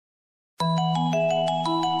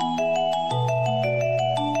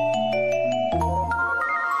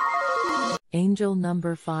Angel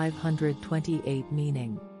number 528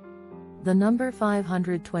 meaning. The number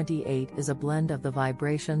 528 is a blend of the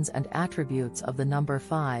vibrations and attributes of the number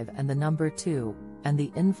 5 and the number 2, and the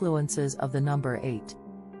influences of the number 8.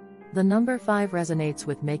 The number 5 resonates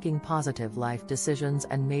with making positive life decisions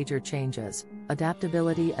and major changes,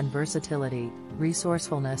 adaptability and versatility,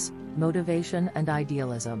 resourcefulness, motivation and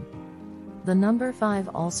idealism. The number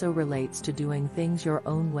 5 also relates to doing things your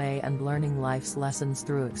own way and learning life's lessons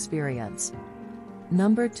through experience.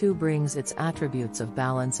 Number 2 brings its attributes of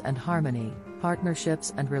balance and harmony,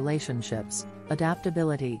 partnerships and relationships,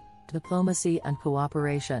 adaptability, diplomacy and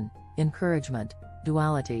cooperation, encouragement,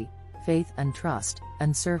 duality, faith and trust,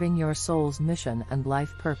 and serving your soul's mission and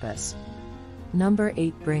life purpose. Number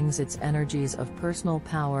 8 brings its energies of personal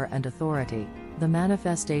power and authority, the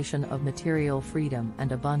manifestation of material freedom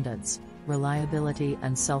and abundance, reliability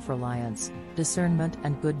and self-reliance, discernment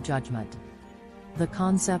and good judgment. The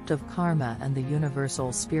concept of karma and the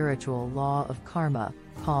universal spiritual law of karma,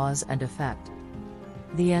 cause and effect.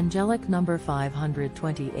 The angelic number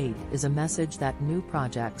 528 is a message that new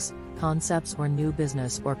projects, concepts or new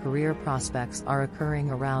business or career prospects are occurring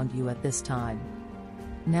around you at this time.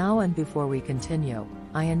 Now and before we continue,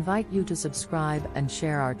 I invite you to subscribe and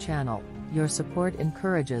share our channel. Your support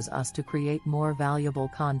encourages us to create more valuable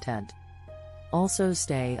content. Also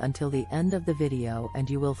stay until the end of the video and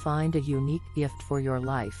you will find a unique gift for your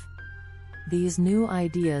life. These new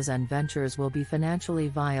ideas and ventures will be financially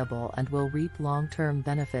viable and will reap long-term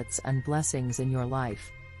benefits and blessings in your life.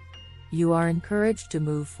 You are encouraged to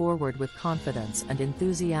move forward with confidence and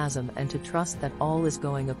enthusiasm and to trust that all is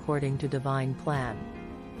going according to divine plan.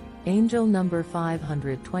 Angel number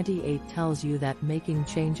 528 tells you that making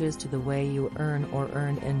changes to the way you earn or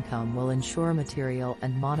earn income will ensure material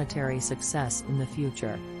and monetary success in the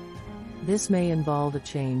future. This may involve a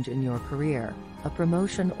change in your career, a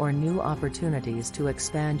promotion or new opportunities to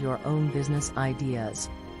expand your own business ideas.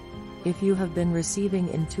 If you have been receiving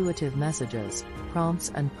intuitive messages,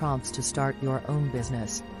 prompts to start your own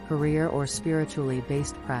business, career or spiritually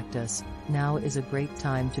based practice, now is a great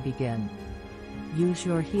time to begin. Use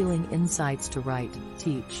your healing insights to write,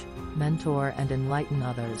 teach, mentor and enlighten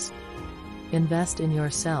others. Invest in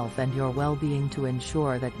yourself and your well-being to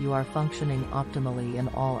ensure that you are functioning optimally in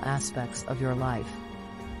all aspects of your life.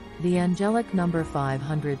 The angelic number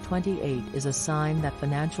 528 is a sign that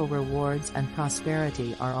financial rewards and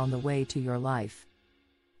prosperity are on the way to your life.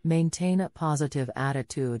 Maintain a positive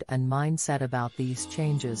attitude and mindset about these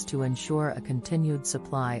changes to ensure a continued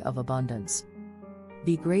supply of abundance.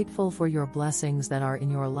 Be grateful for your blessings that are in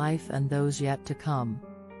your life and those yet to come.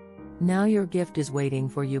 Now your gift is waiting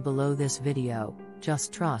for you below this video.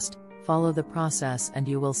 Just trust, follow the process and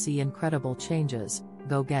you will see incredible changes.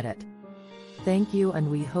 Go get it. Thank you and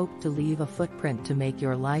we hope to leave a footprint to make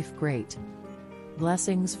your life great.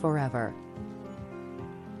 Blessings forever.